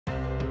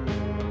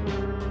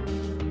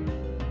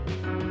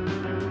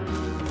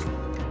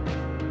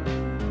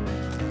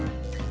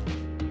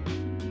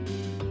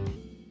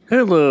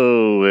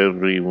Hello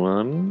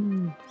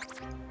everyone,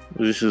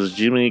 this is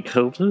Jimmy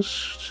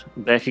Cultist,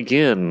 back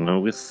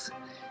again with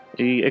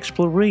a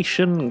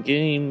exploration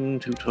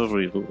game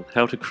tutorial,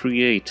 how to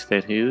create,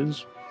 that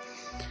is.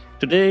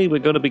 Today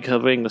we're going to be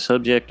covering the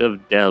subject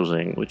of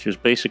dowsing, which is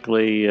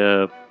basically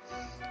a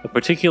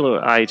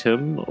particular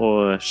item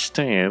or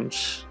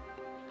stance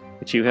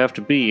that you have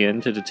to be in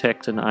to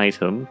detect an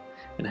item,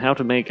 and how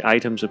to make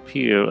items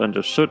appear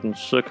under certain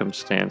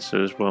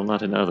circumstances while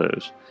not in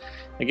others.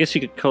 I guess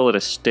you could call it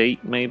a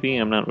state, maybe?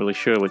 I'm not really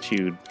sure what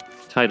you'd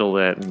title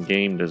that in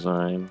game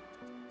design.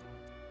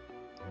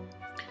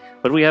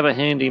 But we have a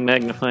handy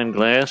magnifying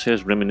glass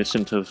as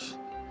reminiscent of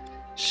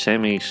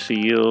Sammy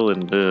Seal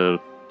and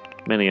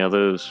many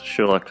others,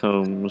 Sherlock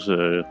Holmes,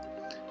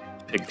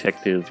 Pig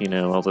Detective, you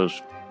know, all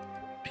those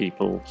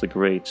people, the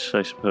greats,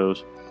 I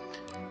suppose.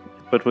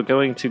 But we're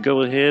going to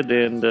go ahead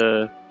and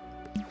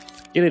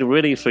get it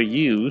ready for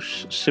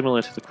use,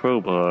 similar to the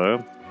crowbar.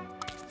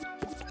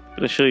 I'm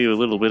going to show you a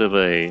little bit of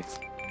a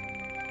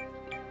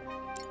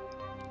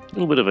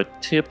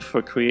tip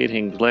for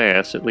creating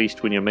glass, at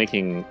least when you're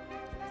making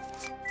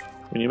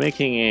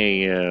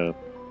a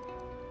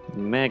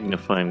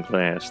magnifying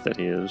glass, that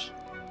is.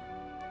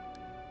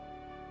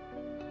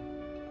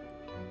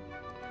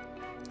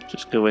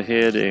 Just go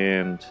ahead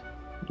and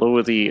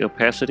lower the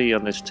opacity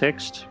on this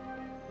text.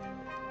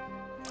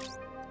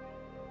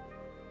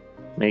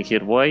 Make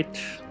it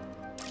white.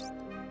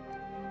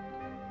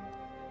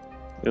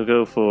 You'll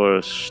go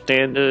for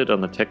standard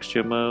on the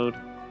texture mode.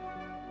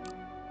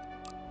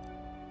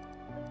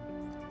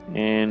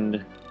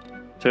 And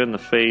turn the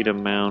fade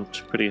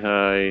amount pretty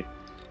high.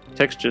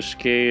 Texture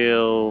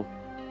scale,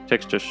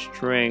 texture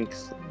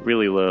strength,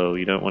 really low.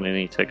 You don't want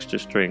any texture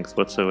strength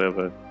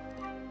whatsoever.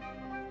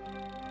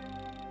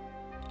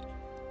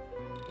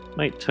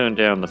 Might turn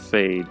down the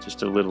fade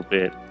just a little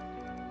bit.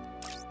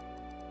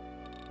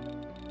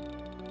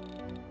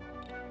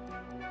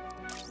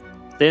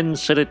 Then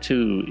set it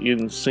to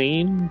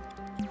insane.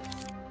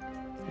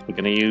 We're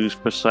going to use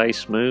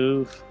precise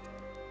move.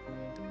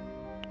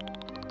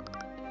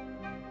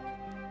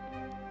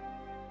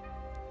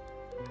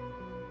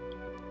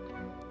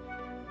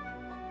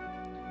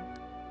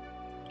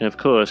 And of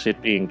course, it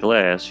being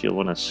glass, you'll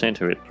want to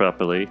center it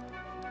properly.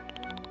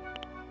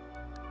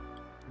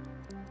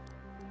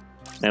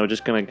 Now we're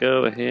just going to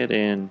go ahead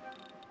and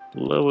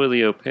lower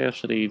the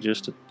opacity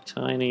just a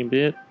tiny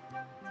bit.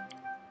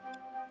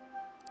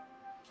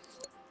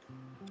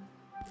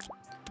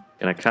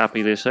 Gonna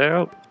copy this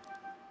out,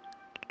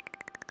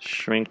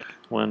 shrink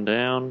one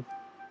down,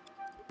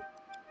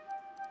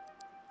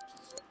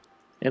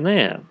 and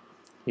there,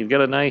 you've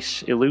got a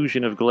nice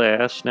illusion of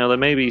glass. Now there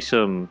may be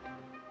some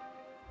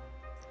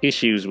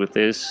issues with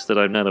this that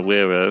I'm not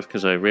aware of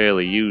because I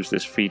rarely use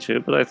this feature,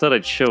 but I thought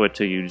I'd show it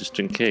to you just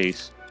in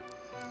case.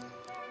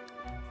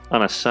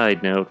 On a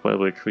side note, while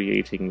we're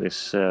creating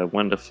this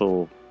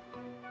wonderful,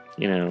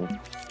 you know,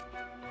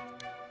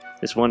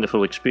 this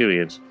wonderful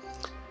experience.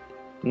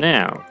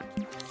 Now,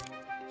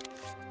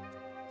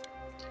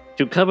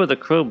 to cover the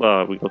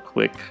crowbar real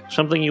quick,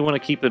 something you want to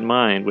keep in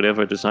mind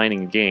whenever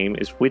designing a game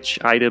is which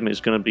item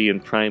is going to be in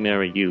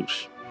primary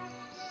use.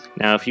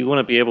 Now, if you want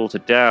to be able to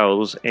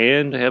douse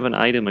and have an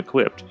item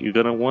equipped, you're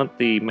going to want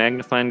the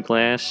magnifying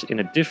glass in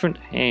a different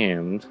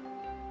hand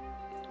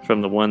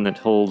from the one that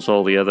holds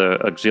all the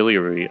other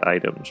auxiliary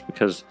items,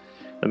 because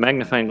the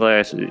magnifying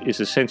glass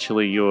is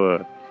essentially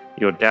your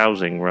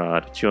dowsing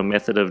rod. It's your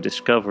method of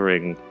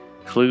discovering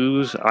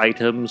clues,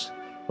 items,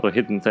 or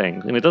hidden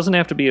things. And it doesn't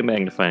have to be a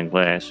magnifying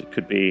glass. It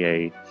could be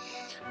a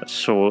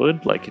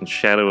sword, like in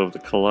Shadow of the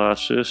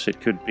Colossus. It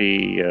could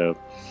be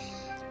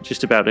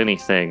just about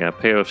anything. A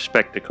pair of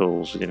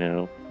spectacles, you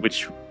know,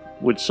 which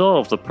would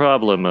solve the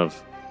problem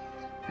of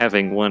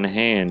having one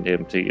hand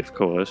empty, of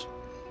course.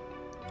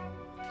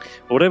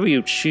 But whatever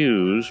you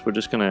choose, we're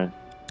just going to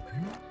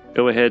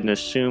go ahead and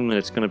assume that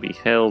it's going to be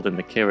held in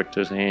the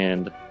character's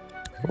hand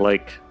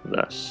like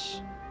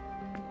thus.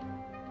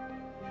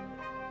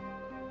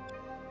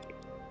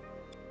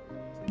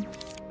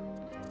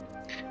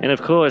 And of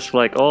course,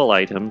 like all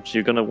items,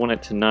 you're going to want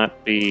it to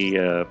not be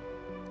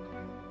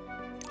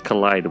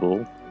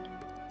collidable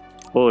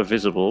or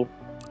visible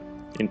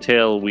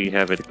until we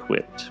have it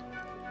equipped.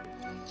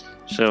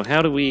 So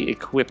how do we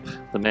equip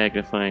the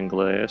magnifying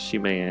glass, you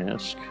may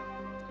ask?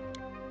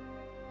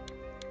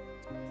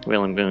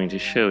 Well, I'm going to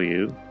show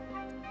you.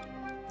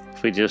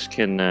 If we just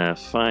can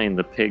find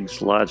the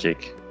pig's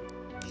logic.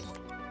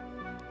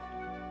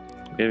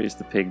 Where is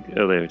the pig?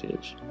 Oh, there it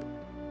is.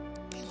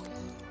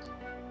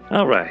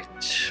 Alright,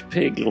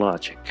 pig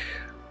logic.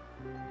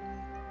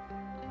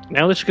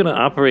 Now this is going to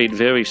operate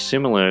very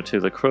similar to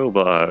the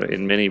crowbar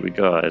in many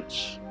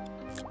regards,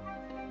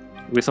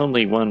 with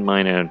only one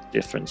minor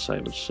difference, I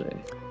would say.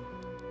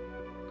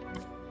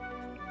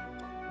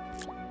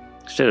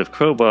 Instead of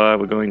crowbar,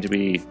 we're going to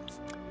be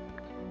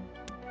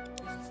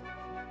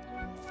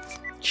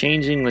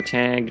changing the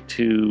tag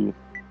to,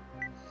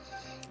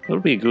 what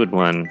would be a good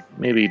one?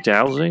 Maybe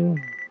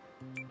dowsing?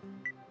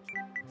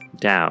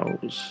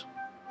 Douse.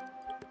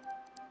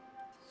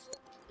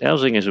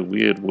 Dowsing is a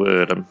weird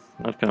word, I'm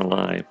not gonna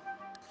lie.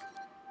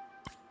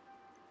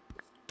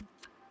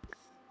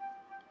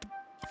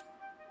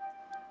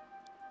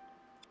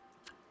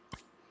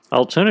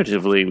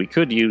 Alternatively, we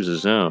could use a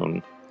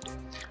zone.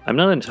 I'm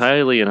not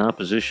entirely in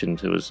opposition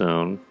to a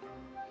zone.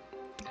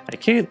 I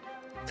can't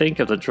think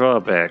of the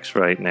drawbacks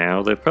right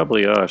now. There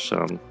probably are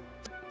some.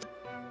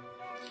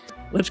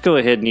 Let's go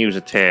ahead and use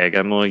a tag.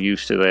 I'm more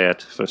used to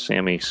that for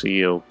Sammy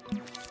Seal.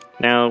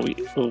 Now,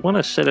 we'll want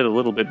to set it a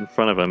little bit in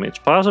front of him. It's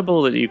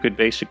possible that you could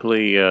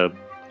basically have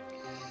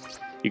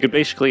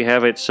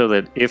it so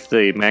that if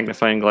the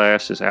magnifying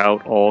glass is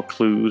out, all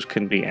clues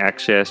can be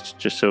accessed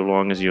just so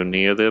long as you're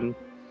near them.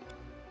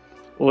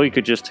 Or you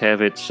could just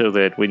have it so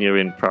that when you're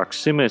in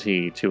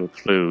proximity to a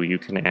clue, you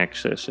can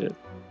access it.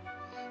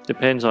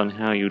 Depends on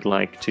how you'd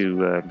like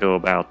to go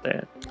about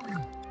that.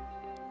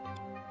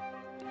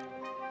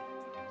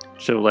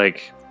 So,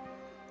 like,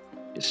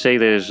 say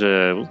there's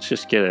let's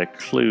just get a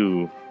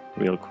clue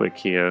real quick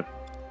here.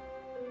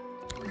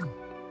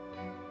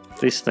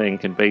 This thing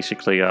can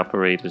basically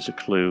operate as a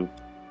clue.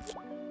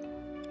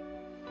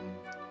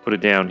 Put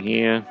it down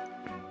here.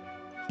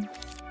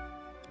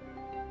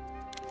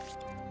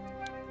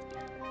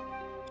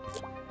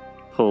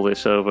 Pull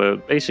this over.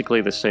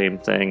 Basically the same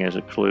thing as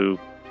a clue.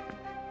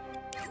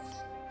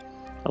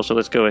 Also,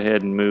 let's go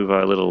ahead and move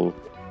our little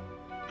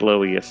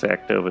glowy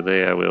effect over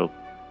there.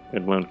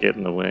 It won't get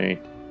in the way.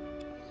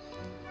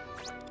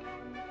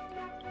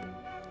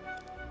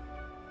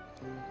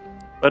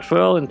 But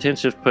for all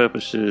intensive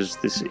purposes,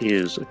 this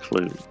is a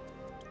clue.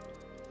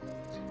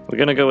 We're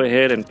going to go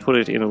ahead and put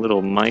it in a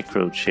little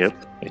microchip,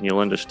 and you'll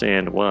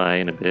understand why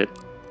in a bit.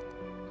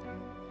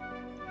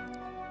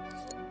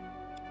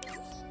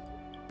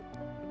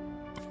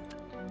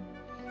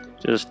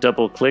 Just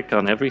double click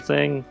on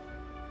everything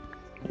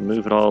and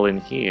move it all in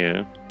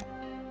here.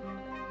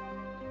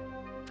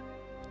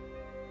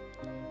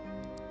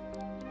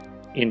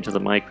 Into the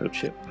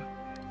microchip.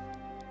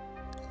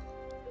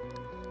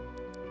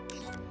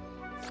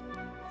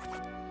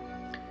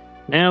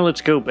 Now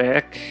let's go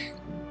back,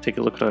 take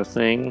a look at our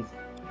thing.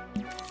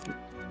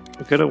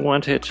 We're going to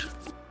want it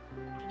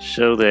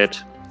so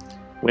that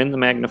when the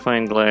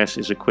magnifying glass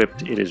is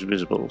equipped, it is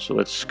visible. So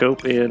let's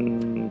scope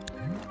in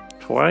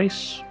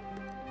twice.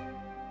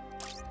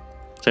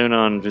 Turn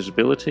on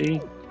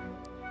visibility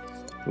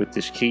with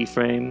this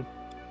keyframe.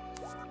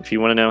 If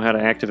you want to know how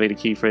to activate a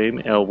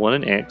keyframe, L1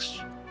 and X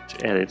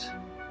to edit.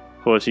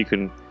 Of course, you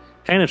can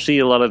kind of see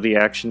a lot of the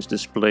actions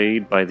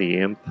displayed by the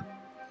imp,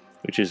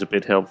 which is a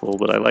bit helpful,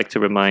 but I like to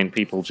remind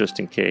people just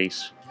in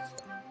case.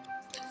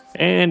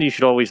 And you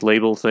should always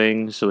label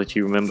things so that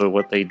you remember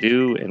what they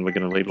do, and we're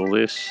going to label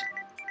this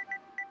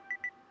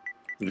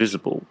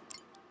visible.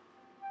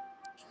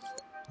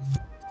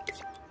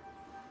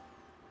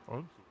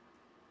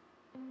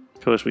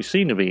 Of course, we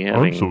seem to be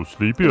having I'm so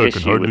sleepy, an I can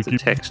issue hardly with the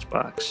keep... text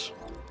box.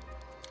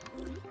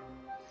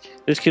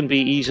 This can be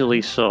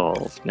easily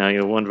solved. Now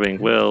you're wondering,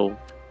 well,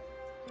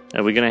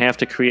 are we going to have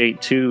to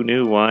create 2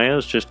 new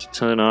wires just to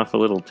turn off a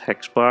little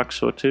text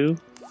box or 2?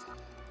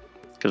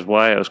 Because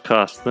wires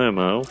cost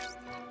thermo.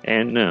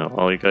 And no,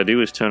 all you gotta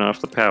do is turn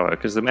off the power,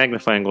 because the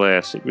magnifying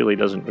glass, it really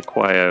doesn't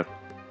require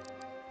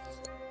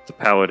the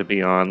power to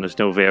be on. There's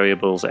no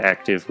variables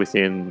active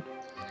within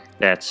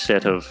that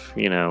set of,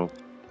 you know,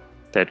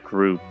 that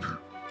group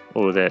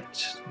or that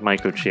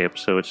microchip,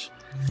 so it's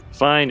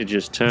fine to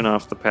just turn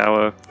off the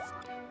power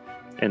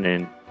and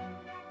then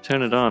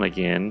turn it on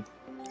again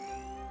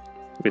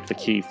with the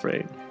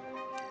keyframe.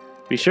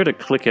 Be sure to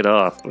click it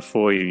off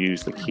before you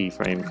use the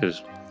keyframe,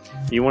 because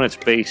you want its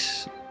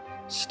base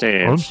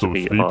stance to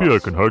be off. I'm so sleepy I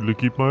can hardly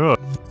keep my eye.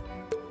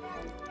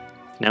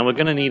 Now we're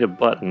going to need a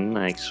button.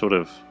 I sort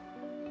of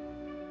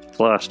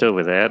glossed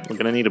over that. We're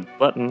going to need a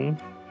button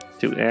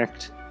to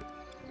act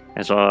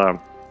as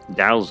our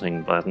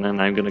dowsing button,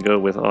 and I'm going to go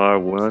with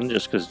R1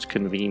 just because it's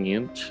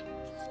convenient.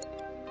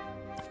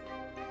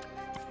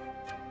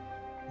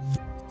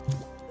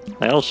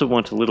 I also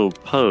want a little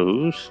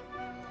pose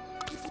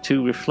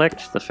to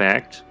reflect the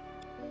fact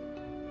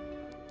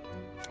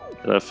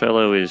that our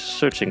fellow is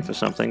searching for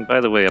something.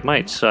 By the way, I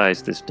might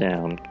size this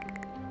down.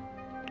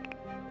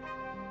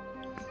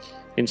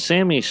 In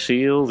Sammy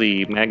Seal,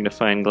 the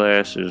magnifying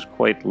glass is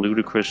quite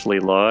ludicrously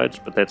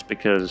large, but that's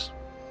because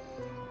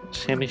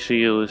Sammy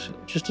Seal is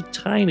just a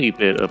tiny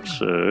bit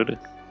absurd,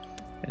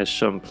 as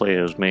some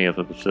players may have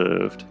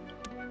observed.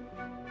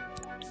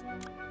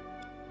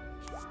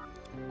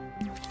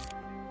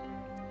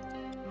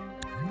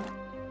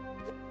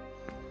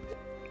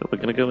 But we're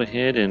going to go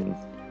ahead and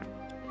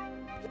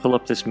pull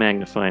up this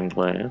magnifying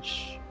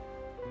glass.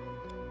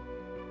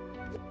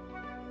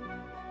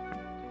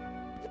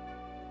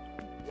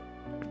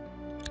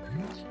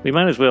 We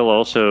might as well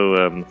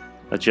also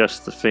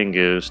adjust the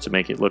fingers to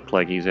make it look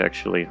like he's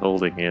actually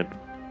holding it.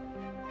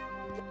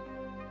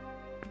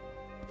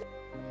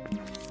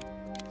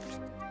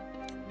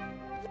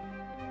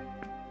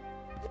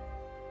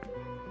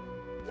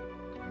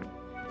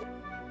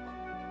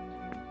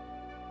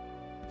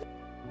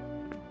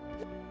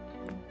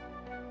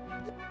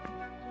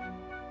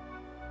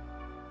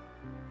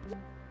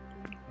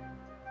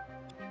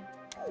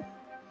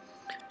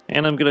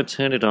 And I'm gonna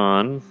turn it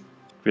on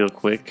real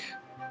quick.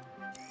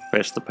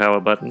 Press the power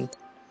button.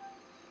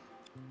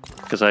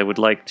 Because I would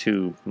like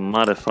to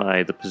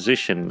modify the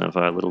position of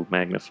our little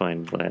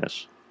magnifying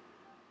glass.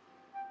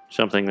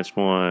 Something that's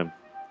more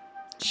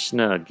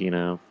snug, you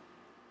know.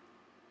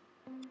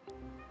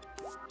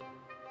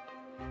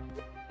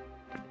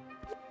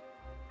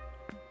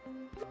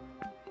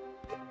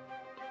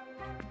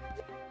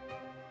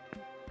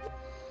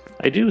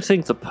 I do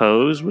think the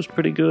pose was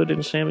pretty good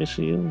in Sammy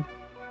Seal.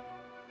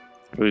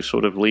 Who's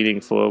sort of leaning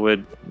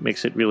forward,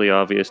 makes it really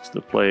obvious to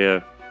the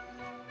player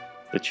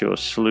that you're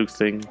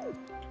sleuthing.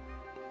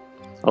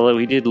 Although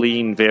he did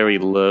lean very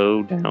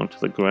low down to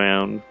the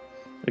ground,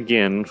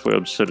 again, for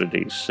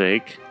absurdity's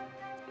sake.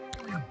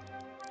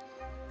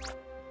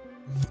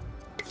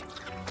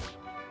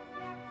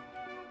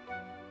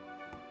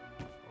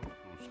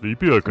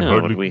 Sleepy, I can Now,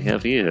 hardly... what do we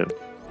have here?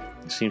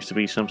 There seems to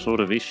be some sort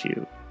of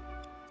issue.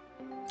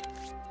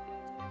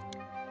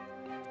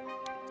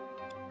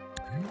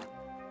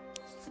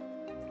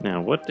 Now,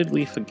 what did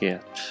we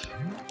forget?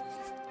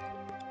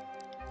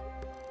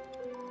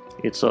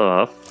 It's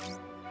off.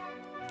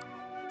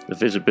 The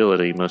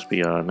visibility must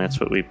be on. That's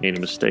what we've made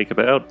a mistake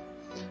about.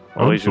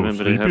 Always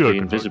remember to have the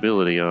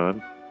invisibility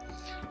on.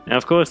 Now,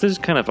 of course, this is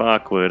kind of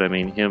awkward. I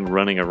mean, him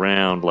running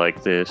around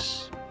like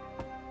this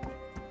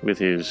with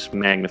his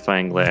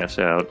magnifying glass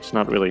out. It's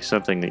not really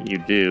something that you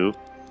do.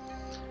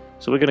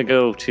 So we're going to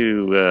go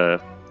to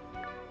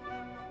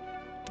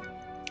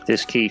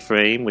this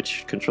keyframe,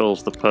 which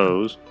controls the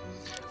pose.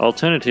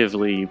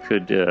 Alternatively, you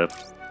could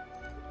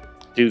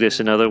do this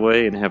another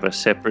way and have a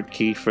separate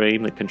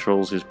keyframe that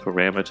controls his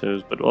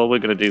parameters, but all we're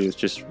going to do is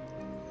just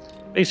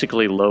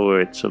basically lower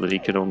it so that he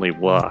can only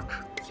walk,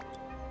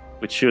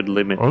 which should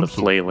limit the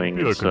flailing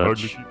and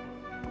such.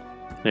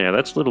 Yeah,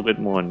 that's a little bit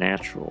more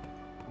natural.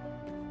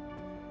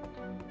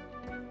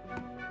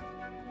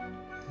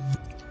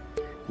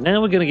 Now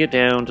we're going to get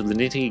down to the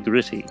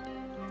nitty-gritty.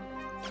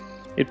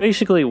 It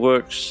basically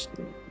works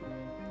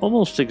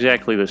almost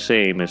exactly the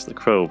same as the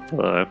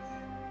crowbar.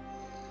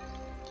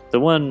 The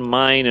one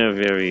minor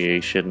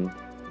variation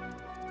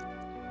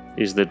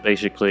is that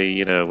basically,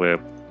 you know,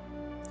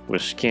 we're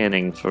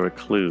scanning for a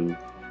clue.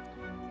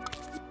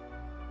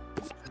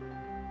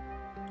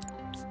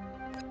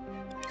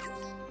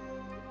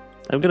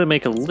 I'm gonna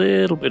make a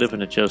little bit of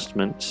an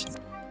adjustment.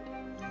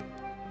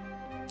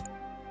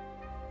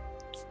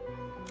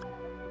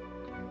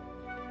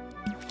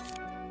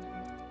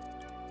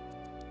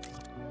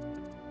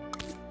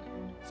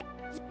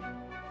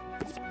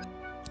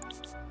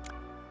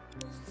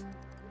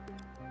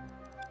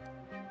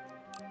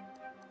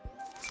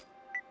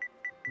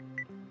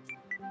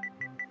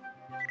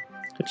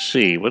 Let's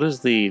see, what is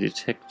the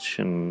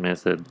detection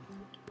method?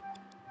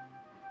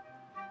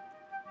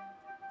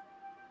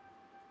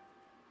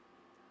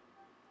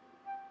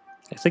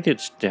 I think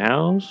it's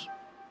Dows.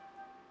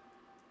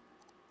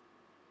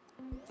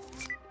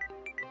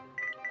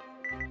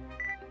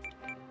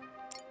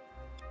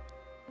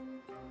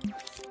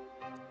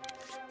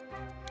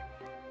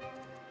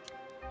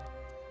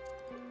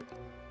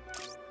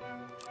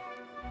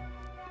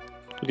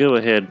 Go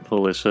ahead and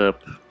pull this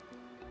up.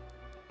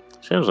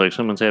 Sounds like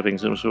someone's having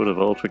some sort of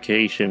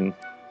altercation.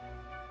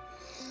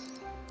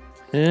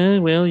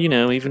 Well, you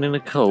know, even in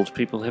a cult,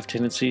 people have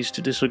tendencies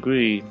to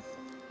disagree.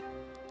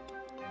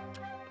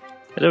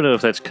 I don't know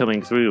if that's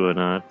coming through or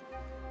not.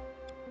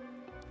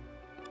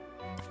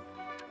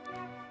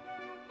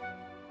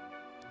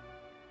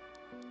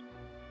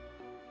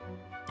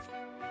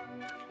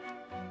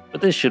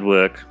 But this should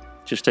work.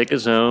 Just take a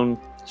zone,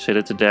 set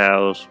it to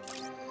Dows,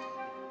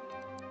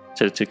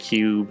 set it to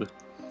cube.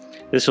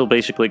 This will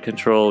basically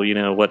control, you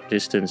know, what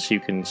distance you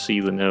can see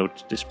the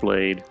note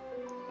displayed.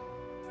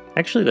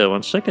 Actually, though,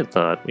 on second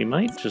thought, we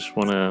might just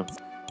want to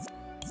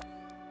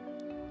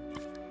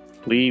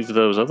leave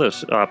those other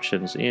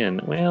options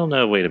in. Well,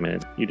 no, wait a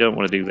minute. You don't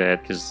want to do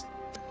that, because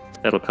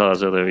that'll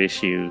cause other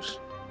issues.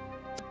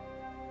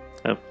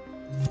 I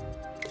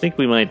think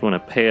we might want to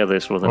pair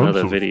this with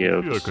another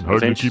video.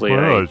 Eventually,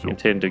 I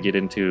intend to get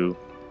into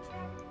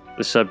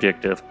the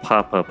subject of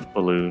pop-up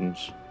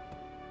balloons.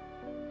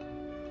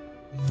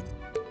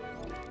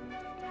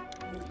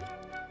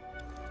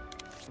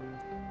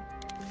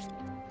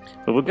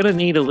 But we're gonna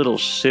need a little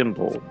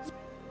symbol.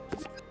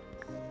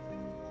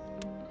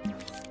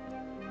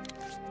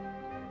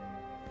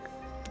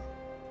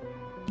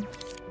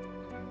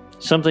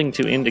 Something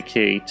to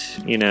indicate,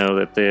 you know,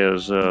 that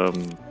there's a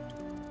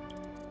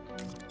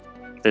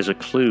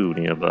clue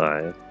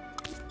nearby.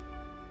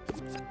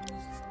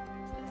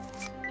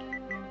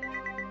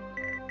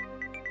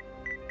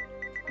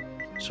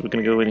 So we're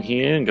gonna go in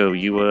here and go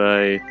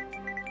UI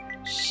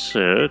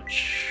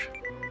search.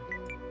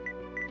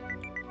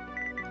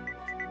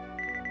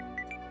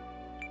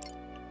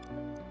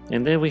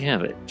 And there we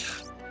have it.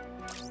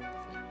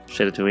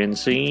 Set it to end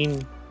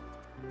scene,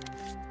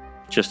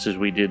 just as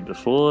we did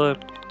before.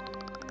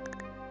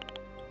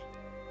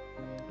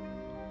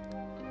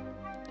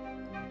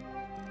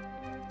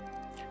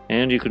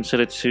 And you can set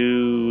it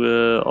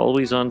to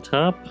always on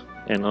top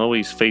and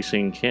always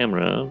facing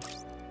camera.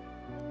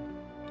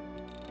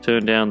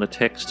 Turn down the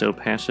text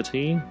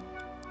opacity.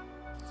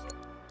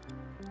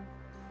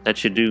 That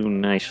should do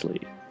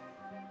nicely.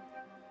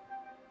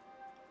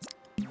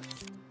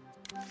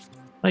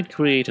 Might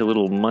create a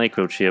little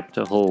microchip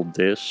to hold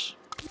this.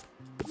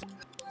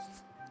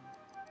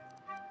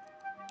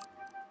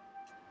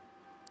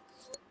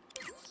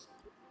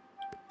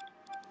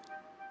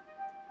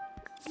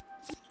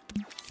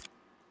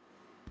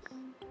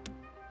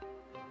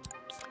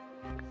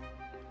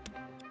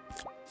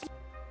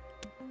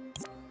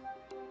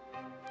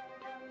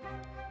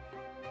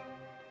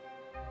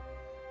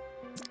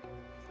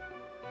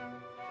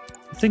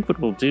 I think what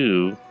we'll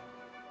do,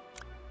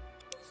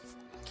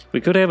 we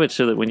could have it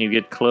so that when you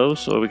get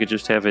close, or we could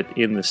just have it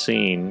in the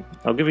scene.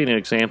 I'll give you an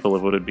example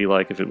of what it'd be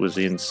like if it was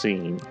in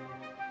scene.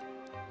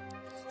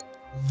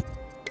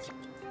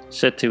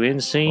 Set to in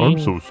scene. I'm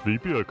so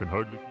sleepy I can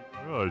hardly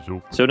keep my eyes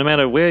open. So no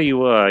matter where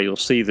you are, you'll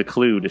see the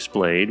clue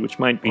displayed, which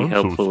might be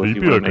helpful if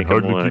you want to make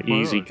a more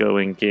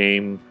easygoing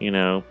game, you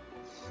know,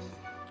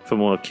 for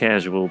more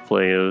casual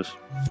players.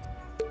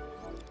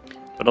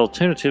 But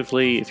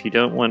alternatively, if you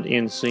don't want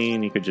in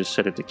scene, you could just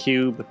set it to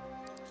cube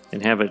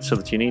and have it so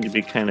that you need to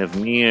be kind of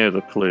near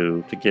the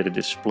clue to get a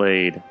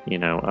displayed, you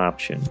know,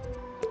 option.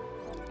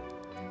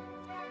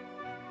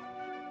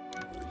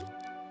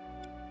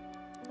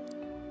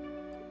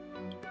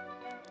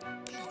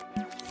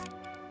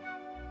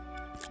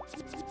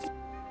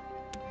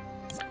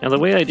 Now the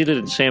way I did it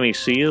in Sammy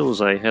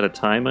Seals, I had a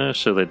timer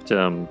so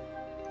that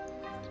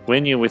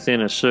when you're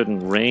within a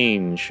certain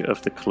range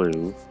of the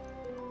clue,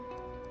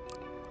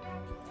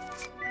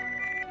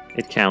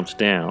 it counts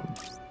down.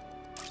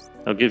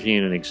 I'll give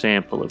you an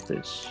example of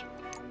this.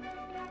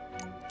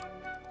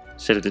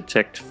 Set a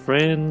detect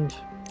friend,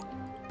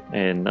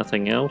 and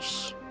nothing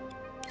else.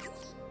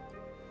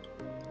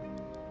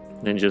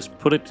 Then just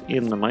put it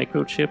in the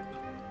microchip.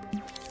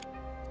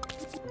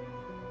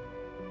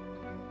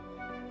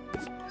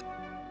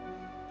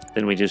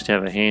 Then we just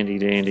have a handy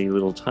dandy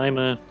little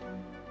timer.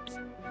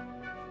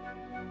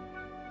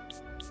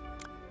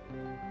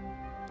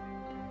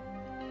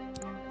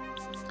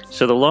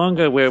 So the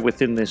longer we're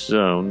within this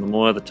zone, the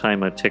more the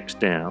timer ticks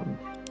down.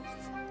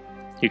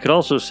 You could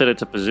also set it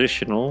to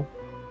positional.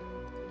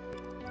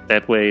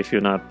 That way, if you're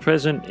not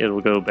present,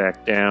 it'll go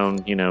back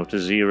down, you know, to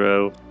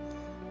 0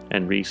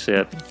 and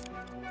reset.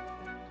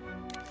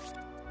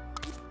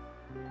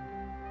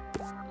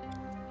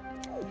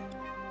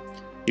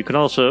 You can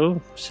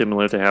also,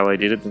 similar to how I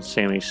did it in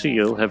Sammy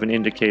Seal, have an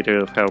indicator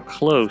of how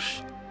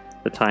close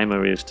the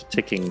timer is to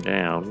ticking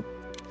down.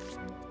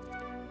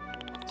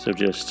 So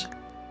just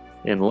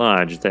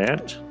enlarge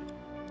that.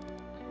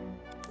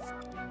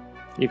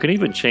 You can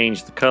even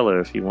change the color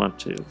if you want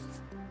to.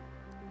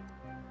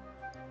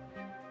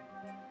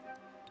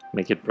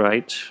 Make it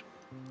bright.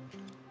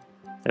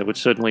 That would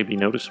certainly be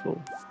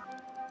noticeable.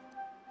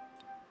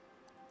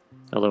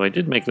 Although I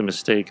did make the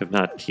mistake of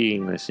not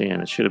keying this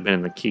in. It should have been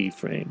in the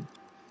keyframe.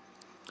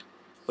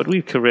 But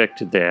we've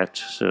corrected that,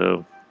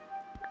 so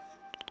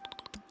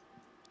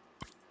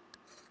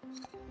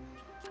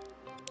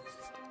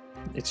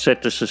it's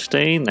set to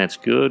sustain, that's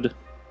good.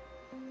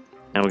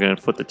 Now we're going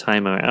to put the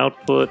timer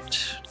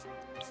output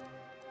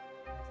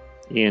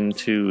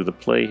into the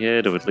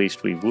playhead, or at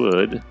least we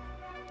would.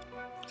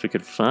 If we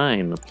could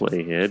find the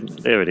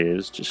playhead. There it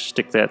is. Just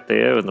stick that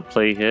there in the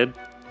playhead.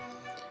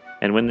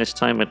 And when this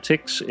timer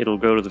ticks, it'll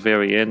go to the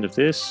very end of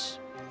this.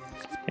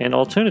 And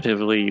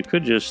alternatively, you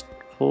could just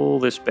pull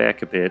this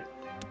back a bit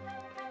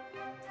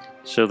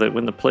so that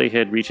when the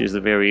playhead reaches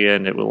the very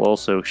end, it will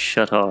also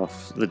shut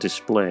off the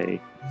display.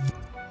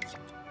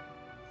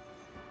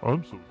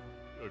 I'm so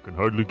I can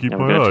hardly keep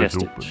my eyes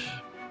open.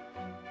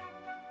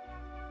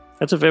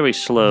 That's a very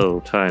slow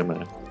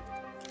timer.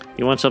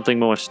 You want something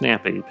more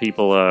snappy.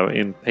 People are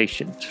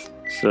impatient.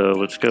 So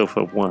let's go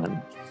for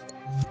 1.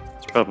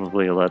 It's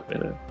probably a lot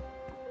better.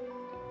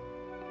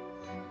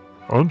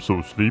 I'm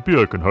so sleepy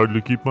I can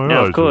hardly keep my eyes open.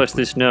 Now, of course,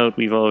 this note,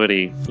 we've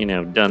already, you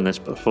know, done this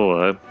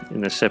before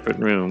in a separate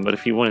room, but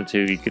if you wanted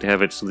to, you could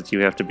have it so that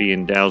you have to be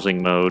in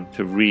dowsing mode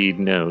to read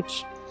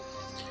notes.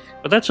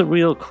 But that's a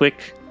real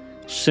quick,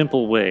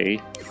 simple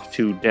way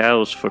to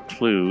douse for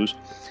clues.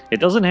 It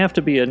doesn't have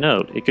to be a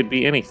note. It could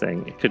be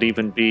anything. It could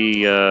even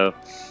be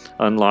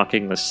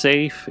unlocking the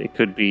safe. It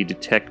could be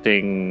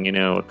detecting, you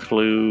know, a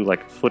clue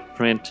like a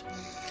footprint.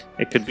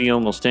 It could be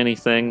almost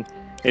anything.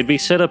 It'd be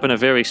set up in a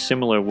very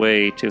similar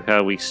way to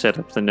how we set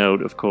up the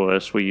note, of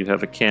course, where you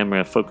have a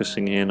camera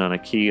focusing in on a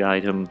key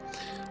item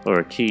or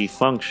a key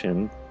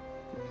function.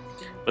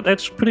 But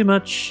that's pretty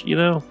much, you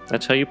know,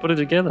 that's how you put it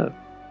together.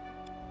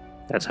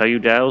 That's how you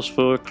douse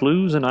for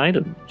clues and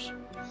items.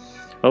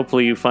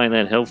 Hopefully you find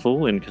that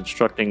helpful in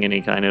constructing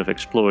any kind of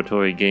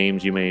exploratory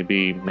games you may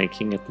be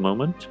making at the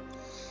moment.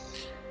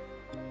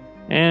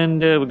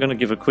 And we're going to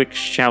give a quick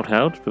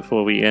shout-out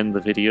before we end the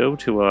video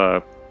to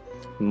our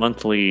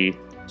monthly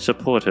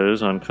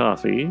supporters on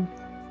Coffee.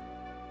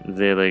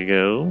 There they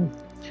go.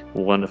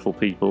 Wonderful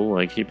people.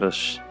 They keep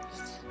us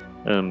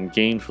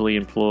gainfully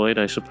employed,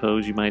 I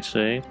suppose you might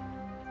say.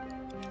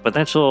 But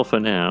that's all for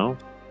now.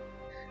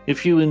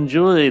 If you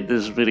enjoyed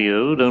this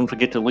video, don't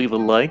forget to leave a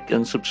like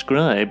and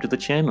subscribe to the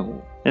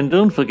channel. And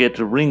don't forget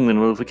to ring the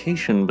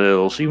notification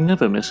bell so you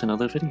never miss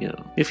another video.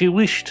 If you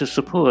wish to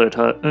support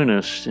our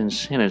earnest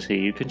insanity,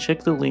 you can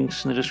check the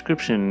links in the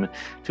description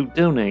to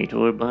donate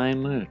or buy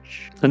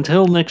merch.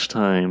 Until next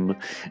time,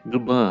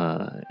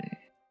 goodbye.